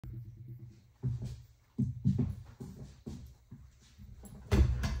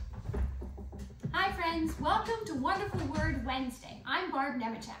friends, welcome to Wonderful Word Wednesday. I'm Barb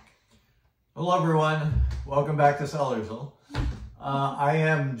Nemechek. Hello everyone, welcome back to Sellersville. I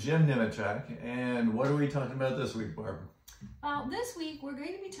am Jim Nemechek, and what are we talking about this week, Barb? Well, this week we're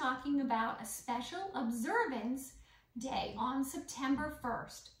going to be talking about a special observance day on September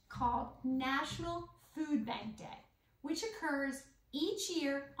 1st called National Food Bank Day, which occurs each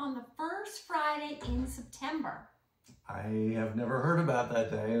year on the first Friday in September. I have never heard about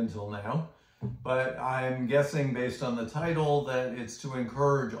that day until now, but I'm guessing based on the title that it's to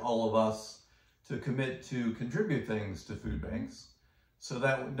encourage all of us to commit to contribute things to food banks so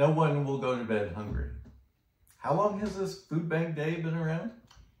that no one will go to bed hungry. How long has this Food Bank Day been around?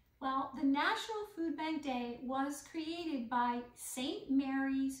 Well, the National Food Bank Day was created by St.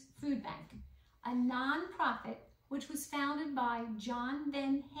 Mary's Food Bank, a nonprofit which was founded by John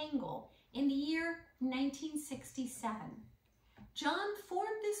Van Hengel in the year 1967. John formed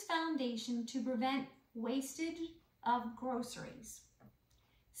this foundation to prevent wastage of groceries.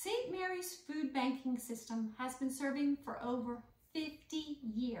 St. Mary's food banking system has been serving for over 50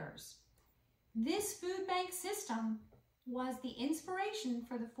 years. This food bank system was the inspiration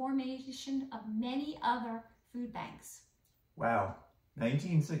for the formation of many other food banks. Wow,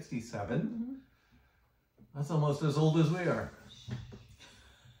 1967? That's almost as old as we are.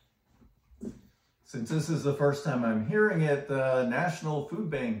 Since this is the first time I'm hearing it, the National Food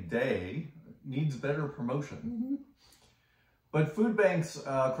Bank Day needs better promotion. But food banks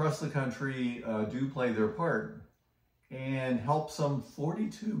across the country do play their part and help some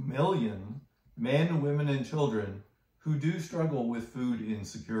 42 million men, women, and children who do struggle with food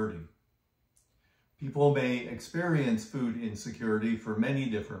insecurity. People may experience food insecurity for many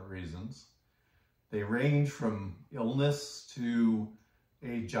different reasons. They range from illness to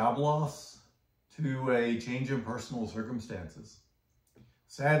a job loss to a change in personal circumstances.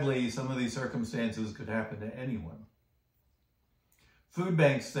 Sadly, some of these circumstances could happen to anyone. Food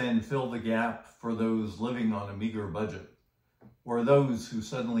banks then fill the gap for those living on a meager budget or those who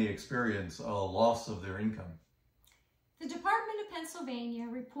suddenly experience a loss of their income. The Department of Pennsylvania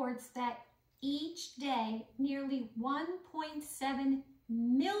reports that each day, nearly 1.7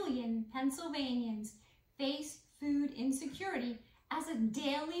 million Pennsylvanians face food insecurity as a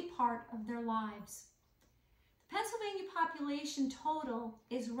daily part of their lives. The Pennsylvania population total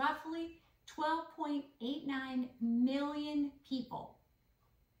is roughly 12.89 million people.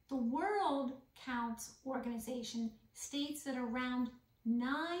 The World Counts Organization states that around 9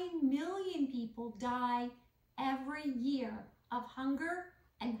 million people die every year of hunger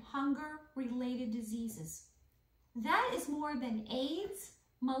and hunger-related diseases. That is more than AIDS,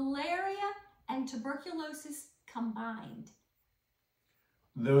 malaria, and tuberculosis combined.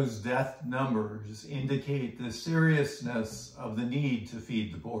 Those death numbers indicate the seriousness of the need to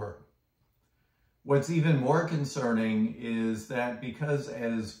feed the poor. What's even more concerning is that because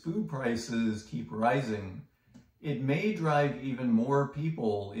as food prices keep rising, it may drive even more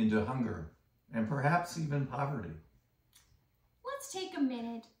people into hunger and perhaps even poverty. Let's take a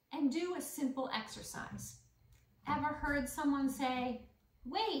minute and do a simple exercise. Ever heard someone say,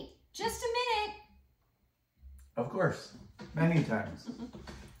 "Wait, just a minute"? Of course, many times.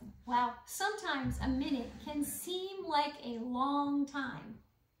 Well, sometimes a minute can seem like a long time.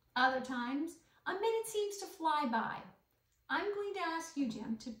 Other times, a minute seems to fly by. I'm going to ask you,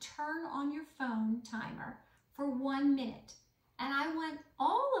 Jim, to turn on your phone timer for 1 minute. And I want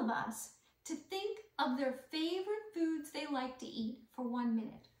all of us to think of their favorite foods they like to eat for 1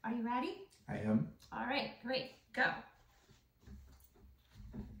 minute. Are you ready? I am. All right, great, go.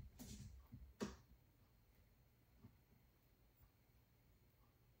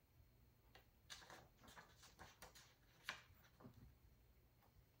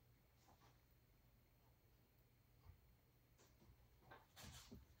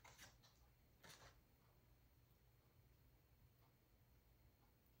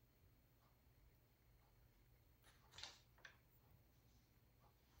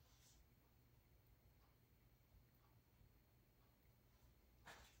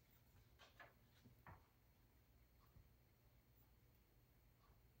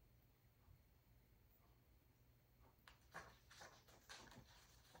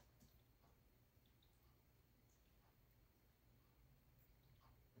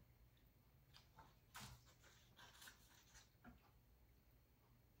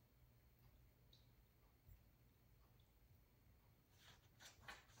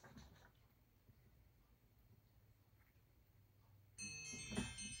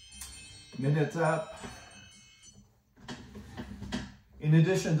 Minutes up. In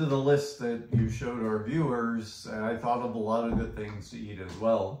addition to the list that you showed our viewers, I thought of a lot of good things to eat as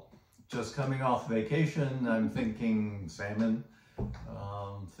well. just coming off vacation. I'm thinking salmon,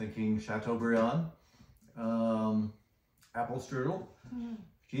 thinking Chateaubriand, apple strudel,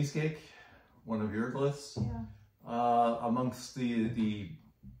 cheesecake, one of your lists. Yeah. Amongst the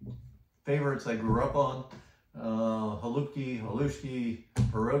favorites I grew up on, halupki, halushki,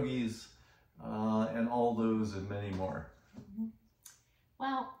 pierogies, and all those and many more.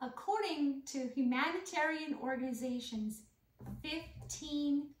 Well, according to humanitarian organizations,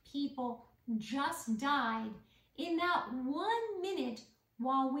 15 people just died in that 1 minute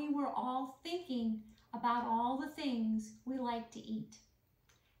while we were all thinking about all the things we like to eat.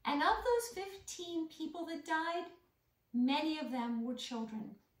 And of those 15 people that died, many of them were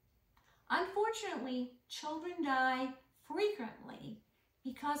children. Unfortunately, children die frequently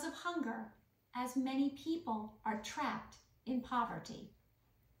because of hunger, as many people are trapped in poverty.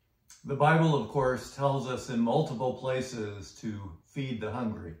 The Bible, of course, tells us in multiple places to feed the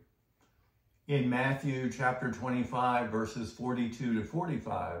hungry. In Matthew chapter 25, verses 42 to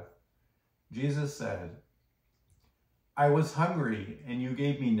 45, Jesus said, "I was hungry, and you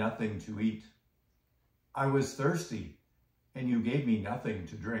gave me nothing to eat. I was thirsty, and you gave me nothing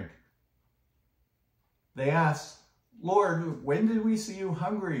to drink." They asked, "Lord, when did we see you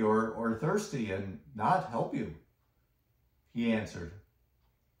hungry or thirsty and not help you?" He answered,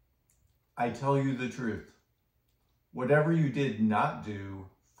 "I tell you the truth. Whatever you did not do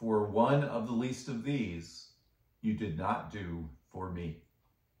for one of the least of these, you did not do for me."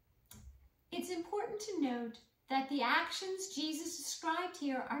 It's important to note that the actions Jesus described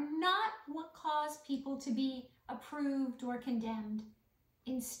here are not what caused people to be approved or condemned.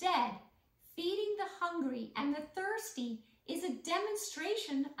 Instead, feeding the hungry and the thirsty is a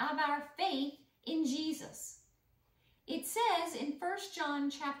demonstration of our faith in Jesus. It says in 1 John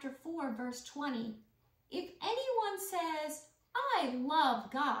chapter 4, verse 20, "If anyone says, 'I love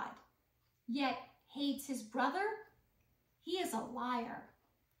God,' yet hates his brother, he is a liar.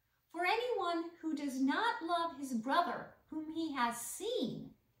 For anyone who does not love his brother whom he has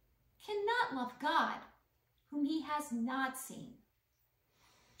seen cannot love God whom he has not seen."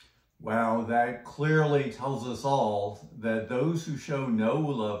 Wow, that clearly tells us all that those who show no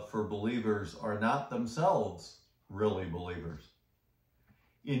love for believers are not themselves really believers.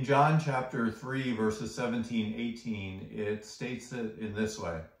 In John chapter 3, verses 17-18, it states it in this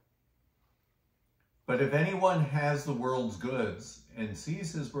way, "But if anyone has the world's goods and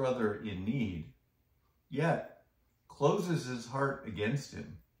sees his brother in need, yet closes his heart against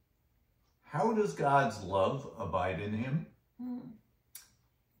him, how does God's love abide in him?"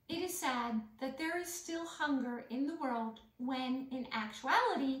 It is sad that there is still hunger in the world when, in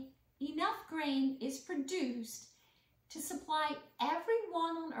actuality, enough grain is produced to supply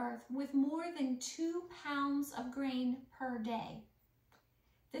everyone on earth with more than 2 pounds of grain per day.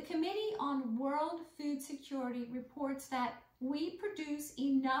 The Committee on World Food Security reports that we produce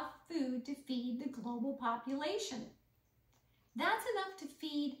enough food to feed the global population. That's enough to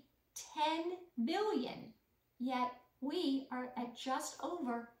feed 10 billion, yet we are at just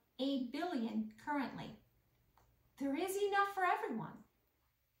over 8 billion currently. There is enough for everyone.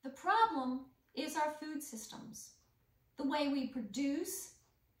 The problem is our food systems, the way we produce,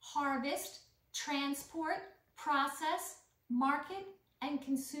 harvest, transport, process, market, and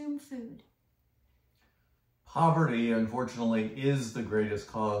consume food. Poverty, unfortunately, is the greatest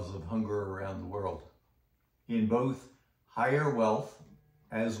cause of hunger around the world, in both higher wealth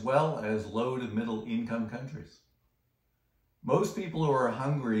as well as low to middle income countries. Most people who are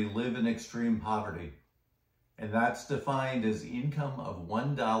hungry live in extreme poverty, and that's defined as income of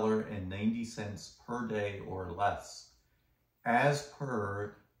 $1.90 per day or less, as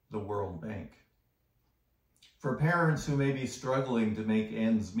per the World Bank. For parents who may be struggling to make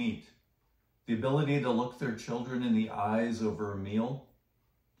ends meet, the ability to look their children in the eyes over a meal,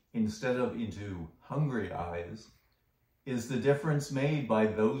 instead of into hungry eyes, is the difference made by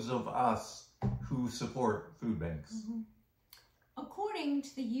those of us who support food banks. According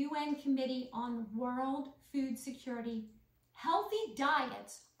to the UN Committee on World Food Security, healthy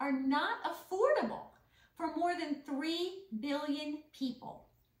diets are not affordable for more than 3 billion people.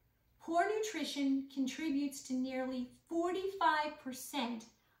 Poor nutrition contributes to nearly 45%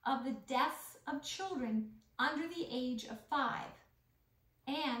 of the deaths of children under the age of 5.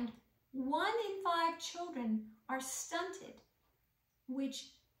 And 1 in 5 children are stunted,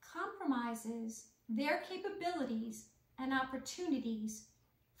 which compromises their capabilities and opportunities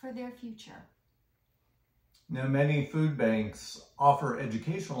for their future. Now, many food banks offer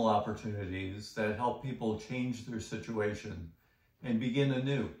educational opportunities that help people change their situation and begin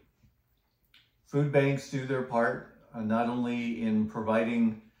anew. Food banks do their part, not only in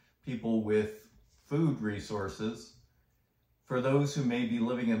providing people with food resources for those who may be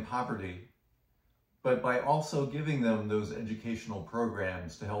living in poverty, but by also giving them those educational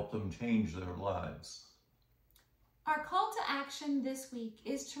programs to help them change their lives. Our call to action this week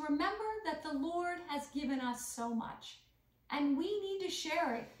is to remember that the Lord has given us so much, and we need to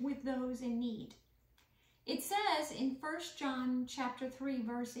share it with those in need. It says in 1 John chapter 3,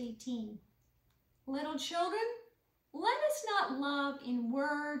 verse 18, "Little children, let us not love in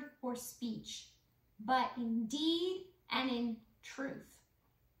word or speech, but in deed and in truth."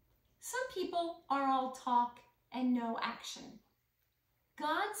 Some people are all talk and no action.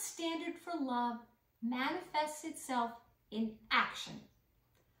 God's standard for love manifests itself in action.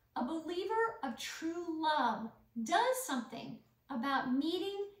 A believer of true love does something about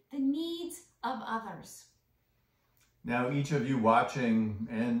meeting the needs of others. Now, each of you watching,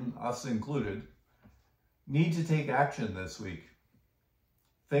 and us included, need to take action this week.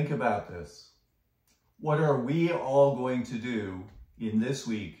 Think about this. What are we all going to do in this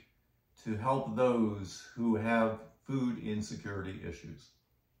week to help those who have food insecurity issues?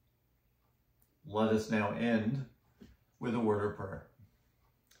 Let us now end with a word of prayer.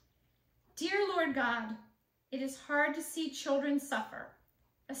 Dear Lord God, it is hard to see children suffer,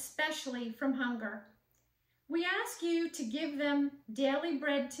 especially from hunger. We ask you to give them daily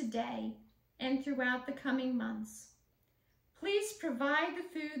bread today and throughout the coming months. Please provide the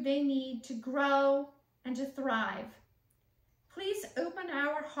food they need to grow and to thrive. Please open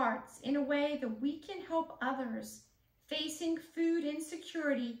our hearts in a way that we can help others facing food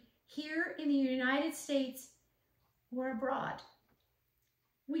insecurity here in the United States or abroad.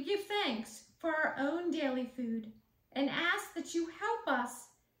 We give thanks for our own daily food and ask that you help us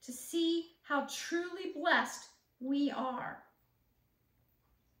to see how truly blessed we are.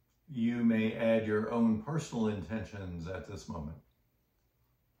 You may add your own personal intentions at this moment.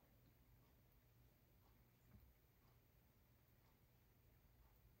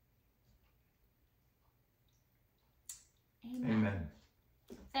 Amen.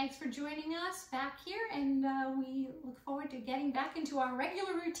 Thanks for joining us back here, and we look forward to getting back into our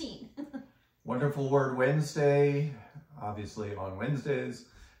regular routine. Wonderful Word Wednesday, obviously on Wednesdays,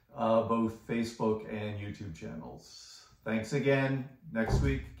 both Facebook and YouTube channels. Thanks again. Next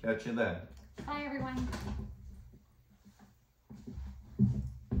week, catch you then. Bye, everyone.